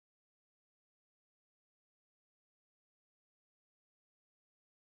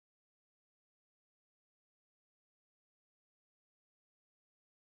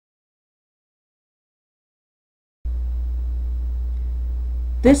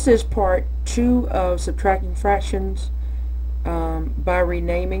This is part 2 of subtracting fractions by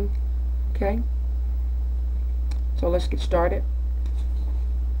renaming. Okay, so let's get started.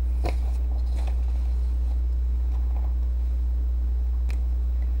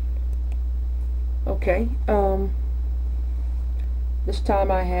 Okay, this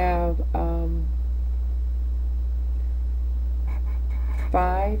time I have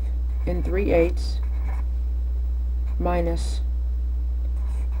 5 3/8 minus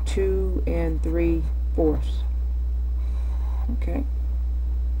 2 3/4. Okay.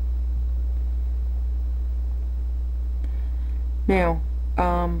 Now,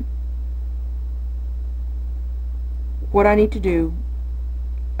 what I need to do,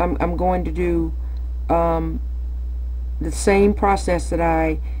 I'm going to do the same process that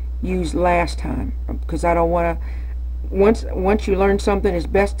I used last time, because I don't want to. Once you learn something, it's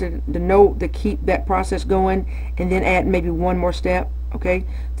best to know to keep that process going and then add maybe one more step. Okay,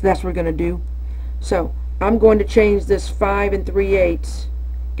 so that's what we're going to do. So I'm going to change this 5 3/8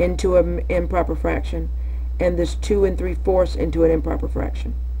 into an improper fraction, and this 2 3/4 into an improper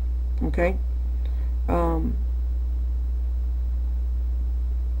fraction. Okay.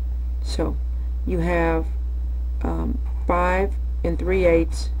 So you have 5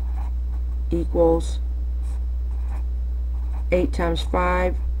 3/8 equals 8 times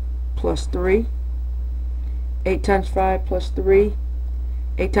 5 plus 3. 8 times 5 plus 3.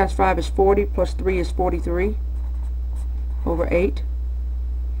 8 times 5 is 40, plus 3 is 43 over 8.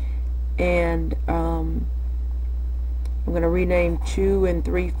 And I'm going to rename 2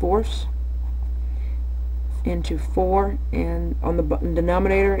 3/4 into 4, and on the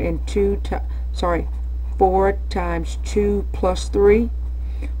denominator, and 4 times 2 plus 3.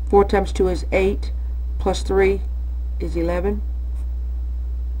 4 times 2 is 8, plus 3 is 11.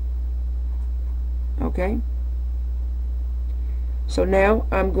 Okay, so now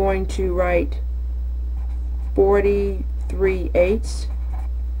I'm going to write 43/8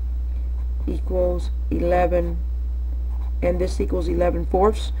 equals 11, and this equals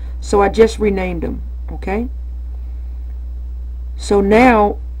 11/4. So I just renamed them. Okay, so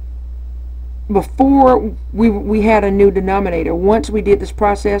now, before we had a new denominator. Once we did this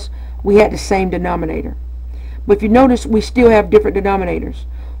process, we had the same denominator. But if you notice, we still have different denominators.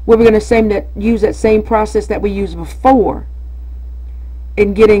 We're going to use that same process that we used before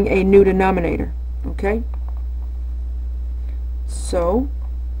in getting a new denominator. Okay, so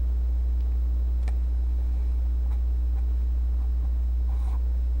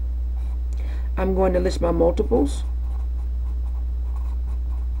I'm going to list my multiples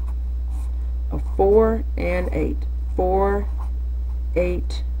of 4 and 8. 4,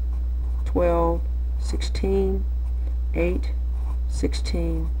 8, 12, 16, 8,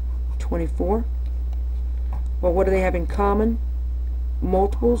 16, 24. Well, what do they have in common?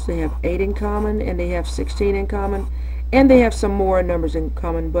 Multiples. They have 8 in common, and they have 16 in common, and they have some more numbers in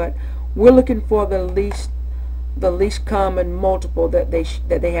common, but we're looking for the least common multiple that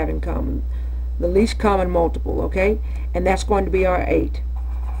they have in common. The least common multiple, okay? And that's going to be our 8.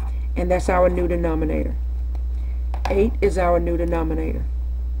 And that's our new denominator. 8 is our new denominator.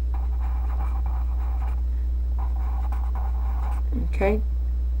 Okay?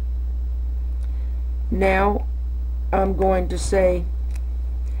 Now I'm going to say,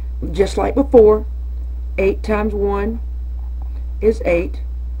 just like before, 8 times 1 is 8.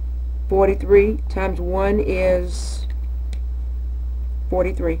 43 times 1 is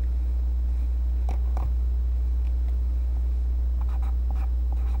 43.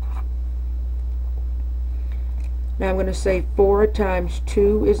 Now I'm going to say 4 times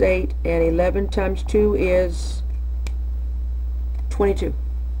 2 is 8, and 11 times 2 is 22.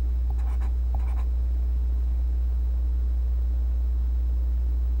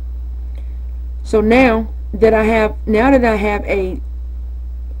 So now that I have the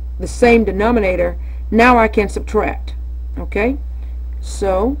same denominator, now I can subtract. Okay?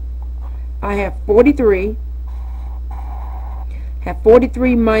 So I have 43. Have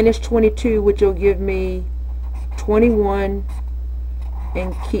 43 minus 22, which will give me 21,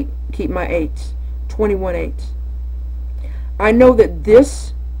 and keep my 8s. 21/8. I know that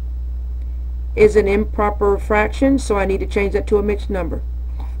this is an improper fraction, so I need to change that to a mixed number.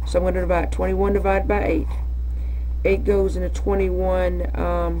 So I'm going to divide 21 divided by 8. 8 goes into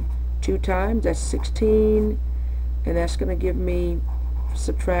 21 2 times. That's 16, and that's going to give me,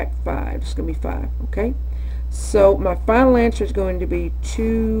 subtract 5. It's going to be 5. Okay? So my final answer is going to be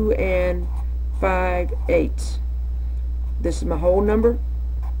 2 5/8. This is my whole number.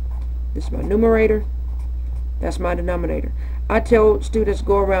 This is my numerator. That's my denominator. I tell students,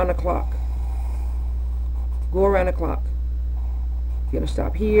 go around the clock. Go around the clock. You're going to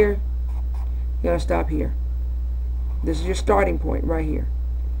stop here. You're going to stop here. This is your starting point right here.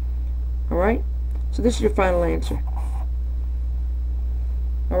 Alright? So this is your final answer.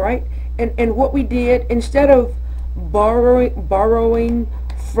 Alright? And what we did, instead of borrowing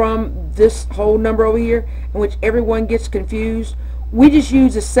from this whole number over here, in which everyone gets confused, we just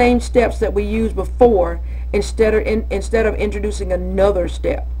use the same steps that we used before instead of introducing another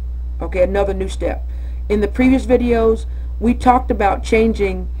step. Okay, another new step. In the previous videos, we talked about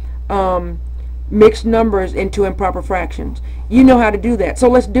changing mixed numbers into improper fractions. You know how to do that, so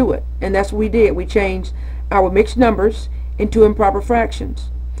let's do it. And that's what we did. We changed our mixed numbers into improper fractions.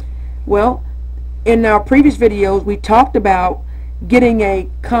 Well, in our previous videos, we talked about getting a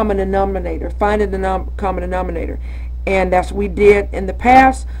common denominator, finding the common denominator. And that's what we did in the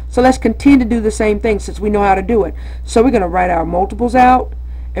past. So let's continue to do the same thing since we know how to do it. So we're going to write our multiples out,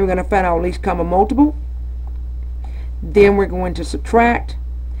 and we're going to find our least common multiple. Then we're going to subtract.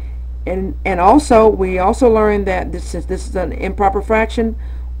 And also, we also learned that since this is an improper fraction,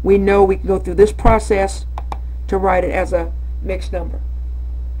 we know we can go through this process to write it as a mixed number.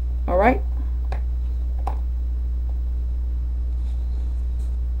 Alright?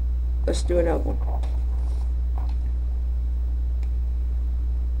 Let's do another one.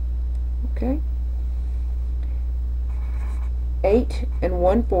 Okay. 8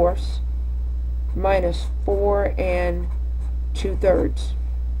 1/4 minus 4 2/3.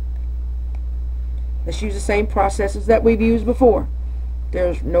 Let's use the same processes that we've used before.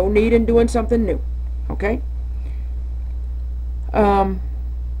 There's no need in doing something new. Okay?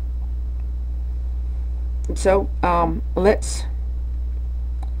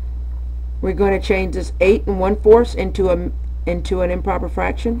 We're going to change this 8 1/4 into an improper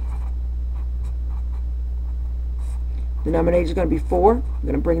fraction. Denominator is going to be 4. I'm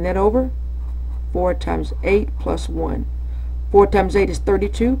going to bring that over. 4 times 8 plus 1. 4 times 8 is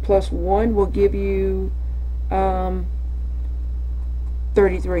 32, plus 1 will give you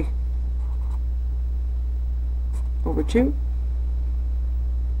 33 over 2.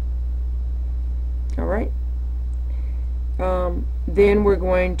 Alright. Then we're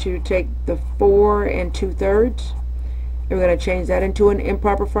going to take the 4 2/3, and we're going to change that into an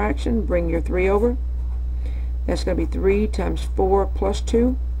improper fraction. Bring your 3 over. That's going to be 3 times 4 plus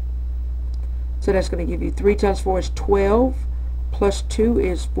 2. So that's going to give you 3 times 4 is 12, plus 2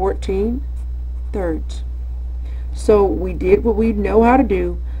 is 14/3. So we did what we know how to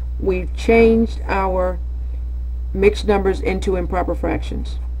do. We've changed our mixed numbers into improper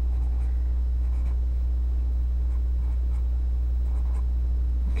fractions.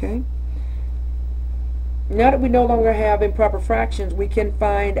 Okay. Now that we no longer have improper fractions, we can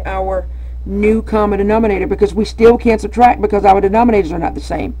find our new common denominator, because we still can't subtract because our denominators are not the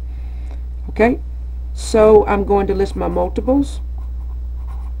same. Okay, so I'm going to list my multiples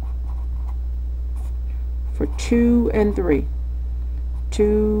for 2 and 3.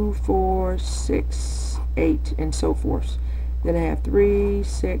 2, 4, 6, 8, and so forth. Then I have 3,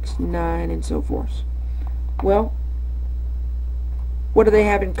 6, 9, and so forth. Well, what do they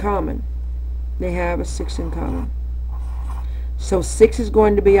have in common? They have a 6 in common. So 6 is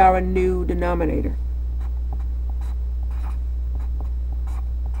going to be our new denominator.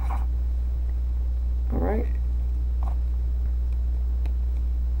 Alright.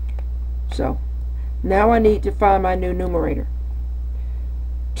 So now I need to find my new numerator.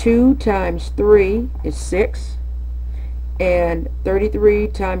 2 times 3 is 6, and 33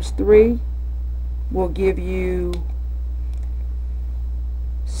 times 3 will give you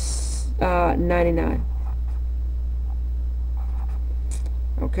 99.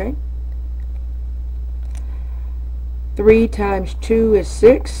 Okay. 3 times 2 is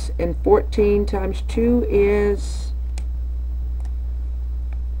 6, and 14 times 2 is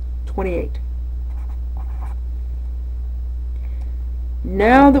 28.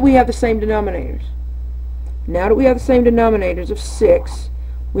 Now that we have the same denominators, of 6,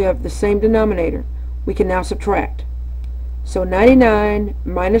 we have the same denominator, we can now subtract. So 99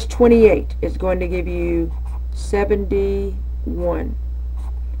 minus 28 is going to give you 71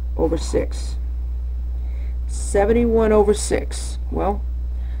 over 6. 71 over 6. Well,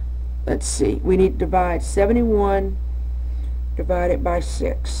 let's see. We need to divide 71 divided by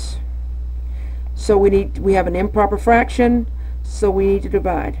 6. So we have an improper fraction, so we need to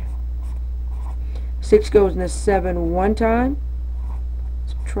divide. 6 goes into 7 one time.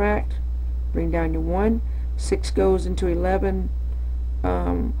 Subtract. Bring down your 1. 6 goes into 11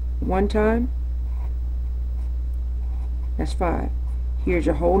 one time. That's 5. Here's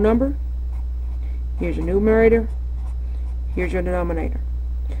your whole number. Here's your numerator. Here's your denominator.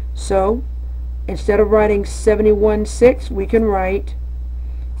 So instead of writing 71/6, we can write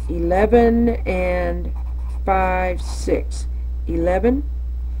 11 and 5, 6. 11,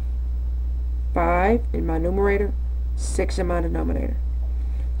 5 in my numerator, 6 in my denominator.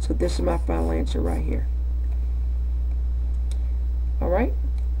 So this is my final answer right here. Alright?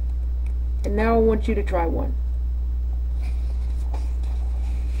 And now I want you to try one.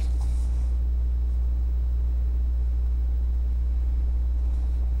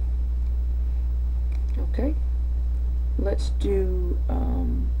 Okay? Let's do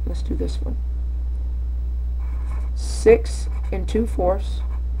this one. 6 and 2/4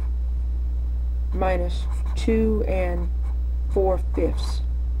 minus 2 and 4/5.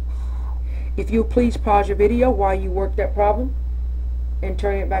 If you'll please pause your video while you work that problem and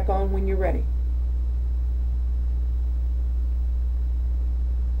turn it back on when you're ready.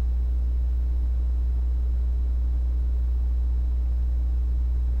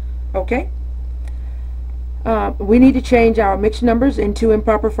 Okay? We need to change our mixed numbers into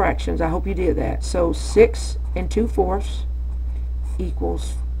improper fractions. I hope you did that. So 6 and 2/4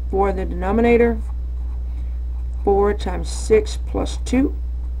 equals 4 in the denominator, 4 times 6 plus 2.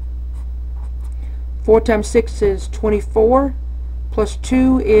 4 times 6 is 24, plus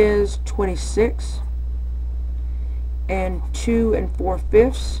 2 is 26, and 2 and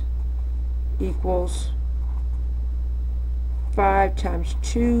 4/5 equals 5 times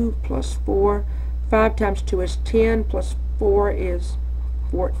 2 plus 4. 5 times 2 is 10, plus 4 is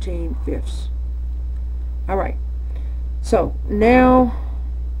 14/5. Alright, so now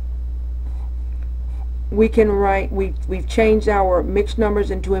we can write, we've changed our mixed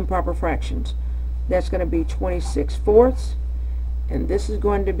numbers into improper fractions. That's going to be 26/4, and this is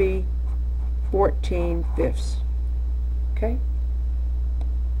going to be 14/5. Okay?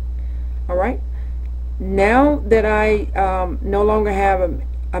 Alright, now that I no longer have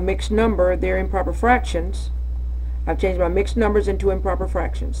a mixed number, they're improper fractions. I've changed my mixed numbers into improper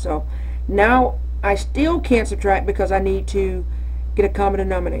fractions. So now I still can't subtract because I need to get a common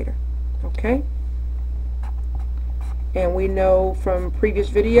denominator. Okay? And we know from previous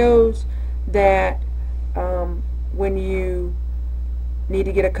videos that when you need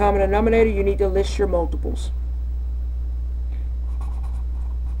to get a common denominator, you need to list your multiples.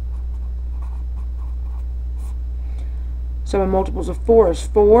 So my multiples of 4 is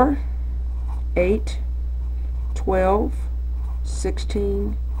 4, 8, 12,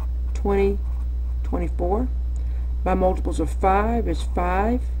 16, 20, 24. My multiples of 5 is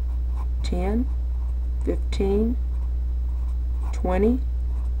 5, 10, 15, 20,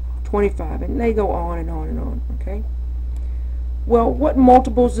 25, and they go on and on and on. Okay? Well, what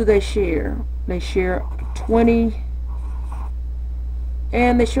multiples do they share? They share 20,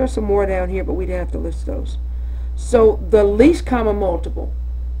 and they share some more down here, but we didn't have to list those. So the least common multiple,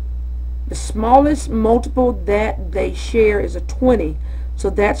 the smallest multiple that they share is a 20, so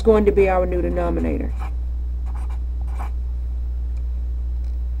that's going to be our new denominator.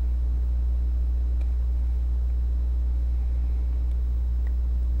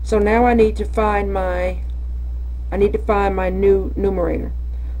 So now I need to find my new numerator.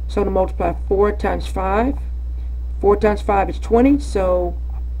 So to multiply 4 times 5. 4 times 5 is 20, so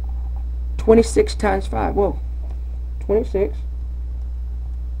 26 times 5. Whoa. 26.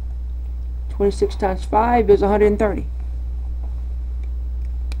 26 times 5 is 130.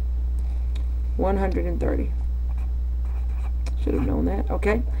 130. Should have known that.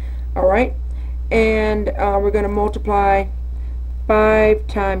 Okay. Alright. And we're going to multiply 5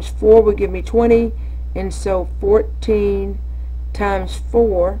 times 4 will give me 20. And so 14 times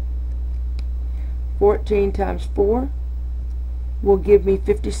 4. 14 times 4 will give me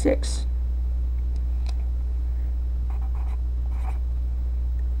 56.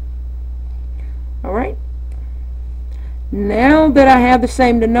 Alright, now that I have the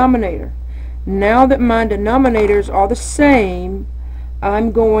same denominator, now that my denominators are the same,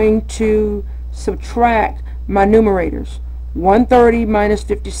 I'm going to subtract my numerators. 130 minus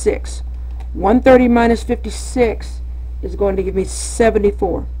 56. 130 minus 56 is going to give me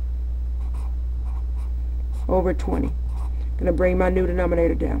 74 over 20. I'm going to bring my new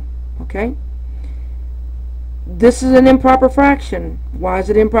denominator down. Okay? This is an improper fraction. Why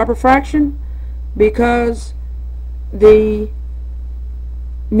is it improper fraction? Because the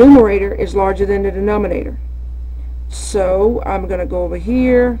numerator is larger than the denominator. So I'm going to go over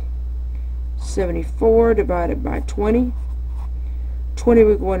here, 74 divided by 20. 20,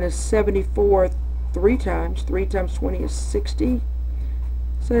 we're going to 74 3 times. 3 times 20 is 60.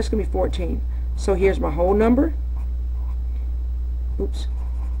 So that's going to be 14. So here's my whole number. Oops.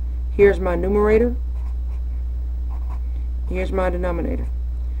 Here's my numerator. Here's my denominator.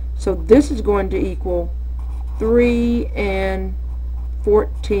 So this is going to equal 3 and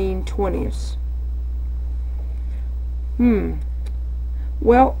 14/20.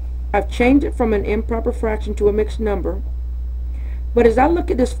 Well, I've changed it from an improper fraction to a mixed number. But as I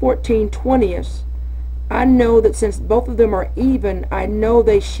look at this 14/20, I know that since both of them are even, I know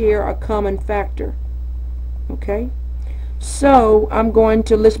they share a common factor. Okay? So I'm going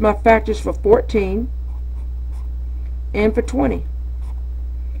to list my factors for 14 and for 20.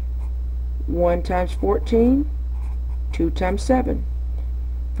 1 times 14, 2 times 7.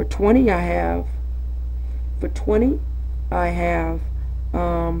 For 20 I have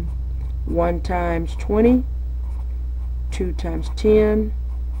 1 times 20, 2 times 10,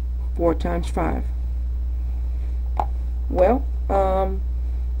 4 times 5. Well,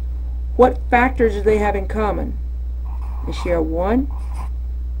 what factors do they have in common? They share 1,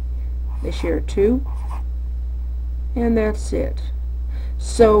 they share 2, and that's it.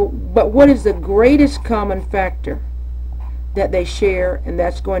 So, but what is the greatest common factor that they share? And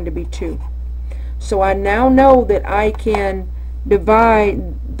that's going to be 2. So I now know that I can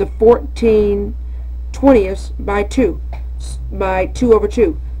divide the 14/20 by 2, by 2 over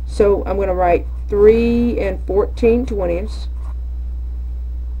 2. So I'm going to write 3 and 14/20.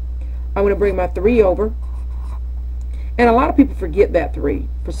 I'm going to bring my 3 over. And a lot of people forget that 3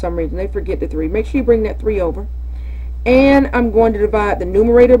 for some reason. They forget the 3. Make sure you bring that 3 over. And I'm going to divide the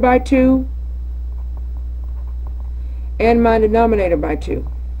numerator by 2 and my denominator by 2.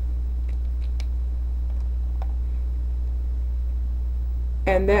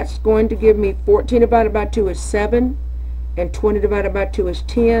 And that's going to give me 14 divided by 2 is 7, and 20 divided by 2 is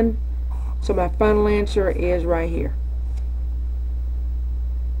 10. So my final answer is right here.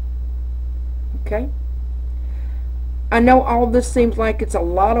 Okay? I know all this seems like it's a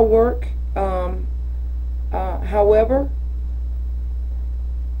lot of work. However,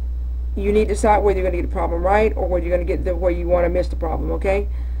 you need to decide whether you're going to get the problem right or whether you're going to get where you want to miss the problem. Okay?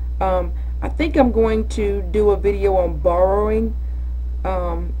 I think I'm going to do a video on borrowing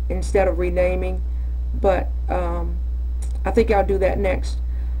instead of renaming, but I think I'll do that next.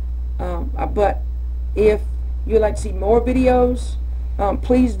 But if you'd like to see more videos,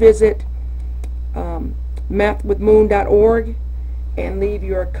 please visit mathwithmoon.org and leave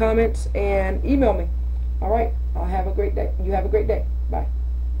your comments and email me. All right. I'll have a great day. You have a great day. Bye.